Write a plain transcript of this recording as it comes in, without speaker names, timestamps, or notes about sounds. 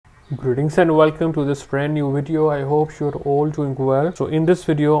Greetings and welcome to this brand new video. I hope you're all doing well. So in this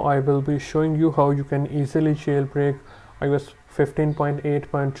video I will be showing you how you can easily jailbreak iOS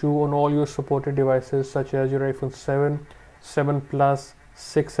 15.8.2 on all your supported devices such as your iPhone 7, 7 Plus,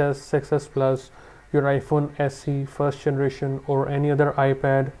 6s, 6s Plus, your iPhone SE first generation or any other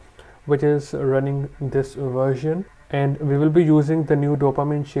iPad which is running this version, and we will be using the new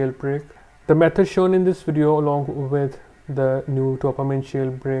Dopamine jailbreak. The method shown in this video along with the new Dopamine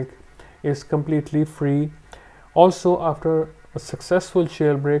jailbreak is completely free. Also, after a successful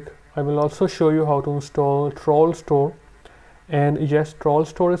jailbreak, I will also show you how to install Trollstore. And yes,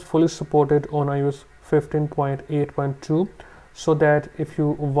 Trollstore is fully supported on iOS 15.8.2, so that if you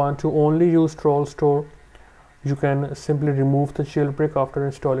want to only use Trollstore, you can simply remove the jailbreak after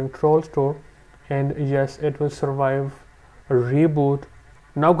installing Trollstore, and yes, it will survive a reboot.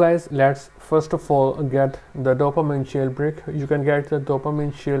 Now guys, let's first of all get the Dopamine jailbreak. You can get the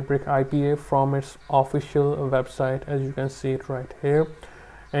Dopamine jailbreak IPA from its official website, as you can see it right here,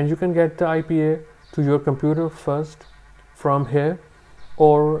 and you can get the IPA to your computer first from here,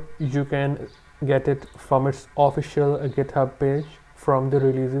 or you can get it from its official GitHub page from the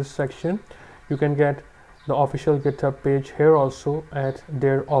releases section. You can get the official GitHub page here also at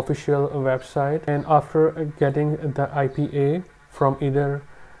their official website, and after getting the IPA from either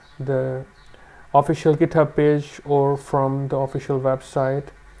the official GitHub page or from the official website,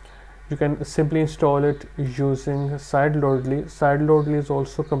 you can simply install it using sideloadly. Sideloadly is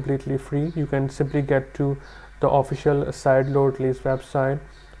also completely free. You can simply get to the official sideloadly's website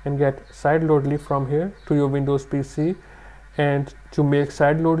and get sideloadly from here to your Windows PC. And to make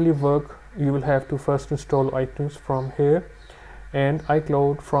sideloadly work, you will have to first install iTunes from here and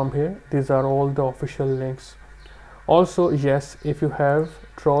iCloud from here. These are all the official links. Also, yes, if you have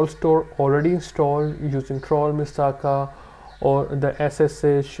Trollstore already installed using Troll Misaka or the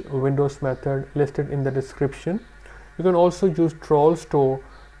SSH Windows method listed in the description, you can also use Trollstore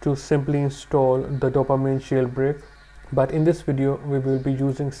to simply install the Dopamine jailbreak. But in this video, we will be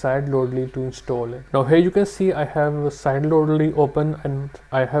using sideloadly to install it. Now here you can see I have sideloadly open and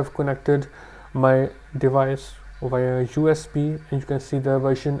I have connected my device via USB, and you can see the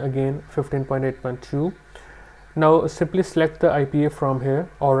version again 15.8.2. Now simply select the IPA from here,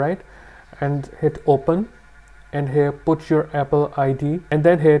 alright, and hit open, and here put your Apple ID and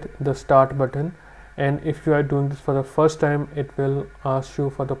then hit the start button. And if you are doing this for the first time, it will ask you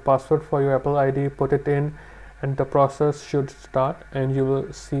for the password for your Apple ID. Put it in and the process should start, and you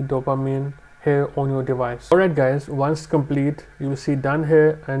will see Dopamine here on your device. Alright guys, once complete, you will see done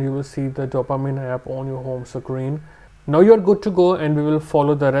here, and you will see the Dopamine app on your home screen. Now you are good to go, and we will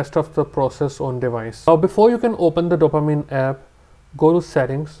follow the rest of the process on device. Now before you can open the Dopamine app, go to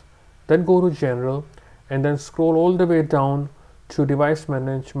settings, then go to general, and then scroll all the way down to device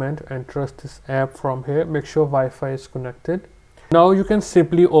management and trust this app from here. Make sure Wi-Fi is connected. Now you can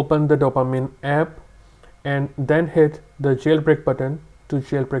simply open the Dopamine app and then hit the jailbreak button to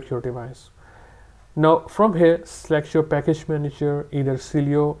jailbreak your device. Now from here, select your package manager, either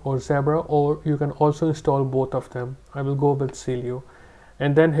Celio or Zebra, or you can also install both of them. I will go with Celio,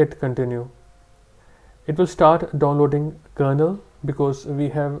 and then hit continue. It will start downloading kernel because we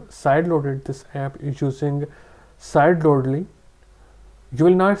have sideloaded this app using sideloadly. You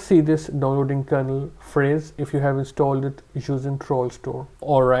will not see this downloading kernel phrase if you have installed it using Trollstore.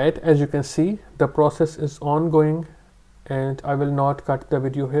 Alright, as you can see, the process is ongoing, and I will not cut the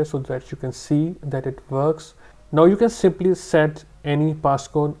video here so that you can see that it works. Now you can simply set any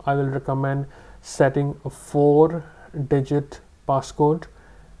passcode. I will recommend setting a 4-digit passcode,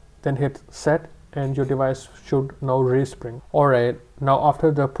 then hit set, and your device should now respring. Alright, now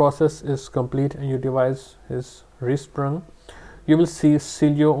after the process is complete and your device is resprung, you will see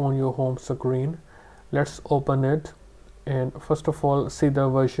Celio on your home screen. Let's open it, and first of all see the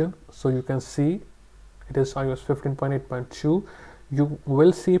version. So you can see it is iOS 15.8.2. You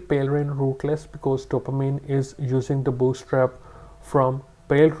will see Pale Rain rootless because Dopamine is using the bootstrap from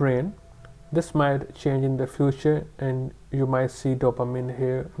Pale Rain. This might change in the future, and you might see Dopamine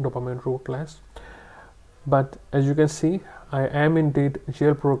here, Dopamine rootless. But as you can see, I am indeed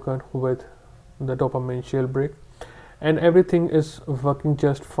jailbroken with the Dopamine jailbreak, and everything is working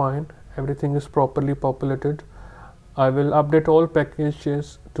just fine. Everything is properly populated. I will update all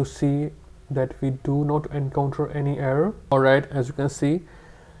packages to see that we do not encounter any error. Alright, as you can see,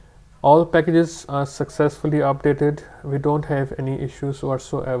 all packages are successfully updated. We don't have any issues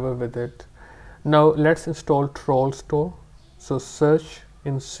whatsoever with it. Now let's install Trollstore. So search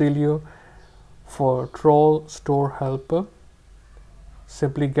in Celio for Trollstore helper.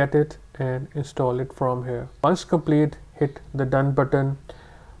 Simply get it and install it from here. Once complete, hit the done button.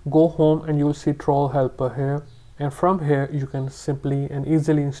 go home and you'll see Troll Helper here, and from here you can simply and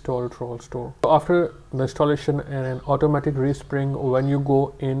easily install Trollstore. So after the installation and an automatic respring, when you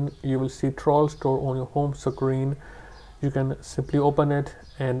go in you will see Trollstore on your home screen. You can simply open it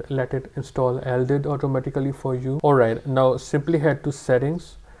and let it install LDID automatically for you. Alright, now simply head to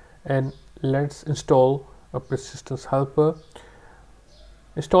settings and let's install a persistence helper.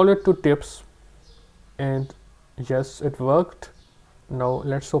 Install it to tips, and yes, it worked. Now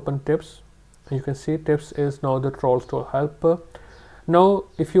let's open tips. You can see tips is now the Trollstore helper. Now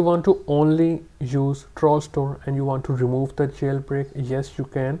if you want to only use Trollstore and you want to remove the jailbreak, yes you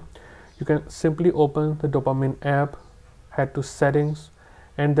can. You can simply open the Dopamine app, head to settings,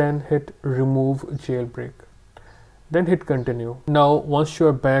 and then hit remove jailbreak, then hit continue. Now once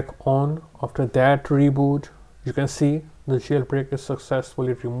you're back on after that reboot, you can see the jailbreak is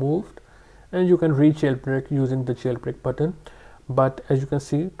successfully removed and you can re-jailbreak using the jailbreak button. But as you can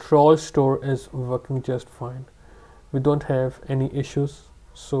see, Trollstore is working just fine. We don't have any issues,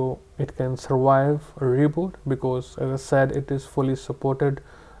 so it can survive a reboot because as I said, it is fully supported,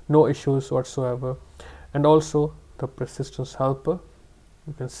 no issues whatsoever. And also the persistence helper,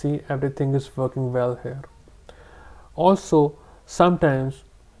 you can see everything is working well here. Also, sometimes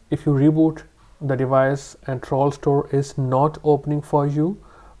if you reboot the device and Trollstore is not opening for you,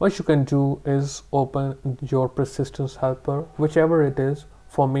 what you can do is open your persistence helper, whichever it is.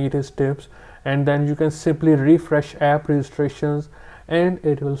 For me it is tips, and then you can simply refresh app registrations and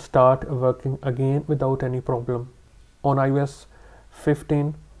it will start working again without any problem on iOS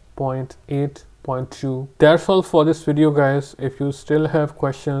 15.8.2. That's all for this video guys. If you still have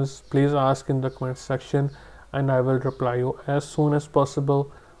questions, please ask in the comment section and I will reply you as soon as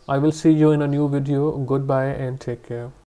possible. I will see you in a new video. Goodbye and take care.